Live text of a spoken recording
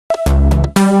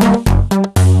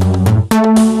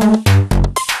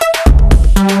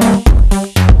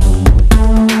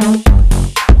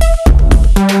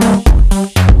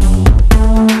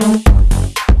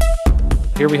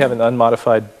have an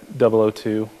unmodified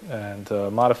 002 and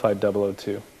modified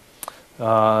 002.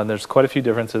 And there's quite a few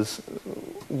differences.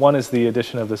 One is the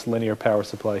addition of this linear power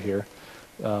supply here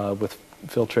with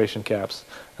filtration caps.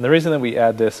 And the reason that we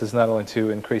add this is not only to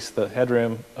increase the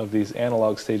headroom of these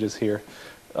analog stages here,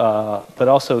 but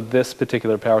also this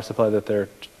particular power supply that they're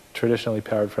traditionally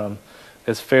powered from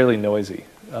is fairly noisy.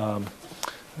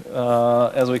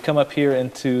 As we come up here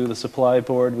into the supply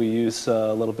board, we use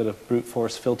a little bit of brute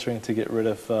force filtering to get rid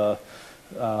of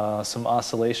some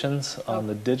oscillations on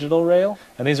the digital rail.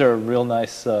 And these are a real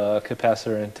nice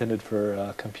capacitor intended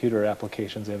for computer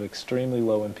applications. They have extremely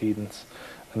low impedance,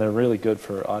 and they're really good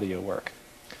for audio work.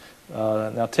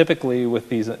 Now typically with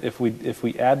these, if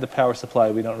we add the power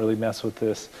supply, we don't really mess with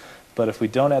this. But if we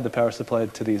don't add the power supply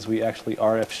to these, we actually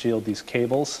RF shield these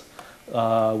cables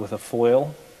with a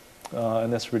foil.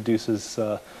 And this reduces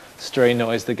stray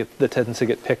noise that tends to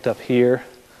get picked up here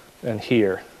and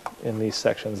here in these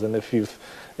sections. And if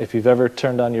you've ever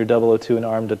turned on your 002 and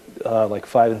armed like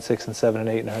 5 and 6 and 7 and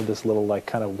 8 and heard this little like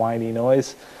kind of whiny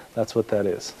noise, that's what that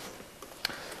is.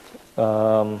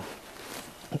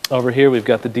 Over here we've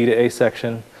got the D to A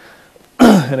section.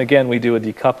 And again, we do a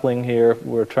decoupling here.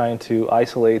 We're trying to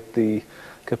isolate the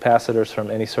capacitors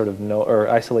from any sort of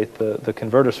isolate the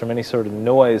converters from any sort of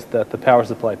noise that the power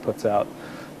supply puts out.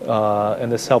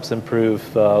 And this helps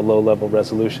improve low-level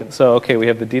resolution. So, okay, we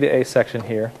have the D to A section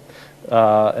here.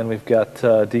 And we've got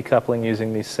decoupling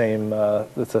using these same,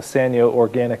 it's a Sanyo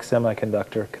organic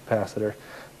semiconductor capacitor.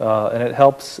 And it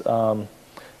helps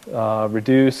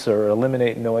reduce or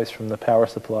eliminate noise from the power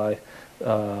supply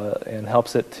and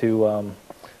helps it to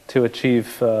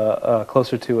achieve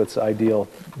closer to its ideal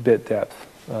bit depth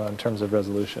in terms of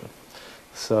resolution.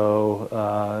 So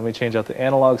let me change out the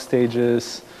analog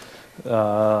stages,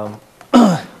 the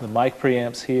mic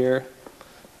preamps here,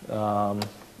 and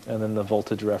then the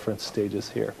voltage reference stages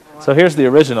here. So here's the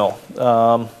original.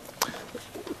 The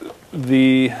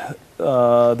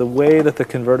way that the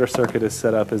converter circuit is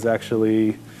set up is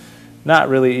actually not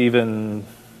really even,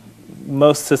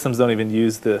 most systems don't even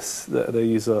use this. They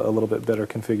use a little bit better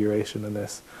configuration than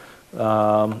this.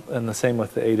 And the same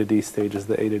with the A to D stages,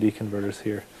 the A to D converters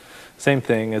here. Same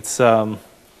thing, it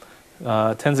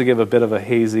tends to give a bit of a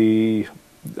hazy,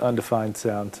 undefined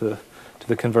sound to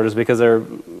the converters because they're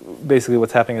basically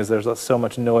what's happening is there's so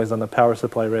much noise on the power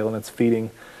supply rail and it's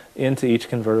feeding into each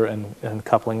converter and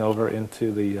coupling over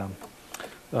into the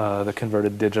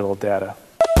converted digital data.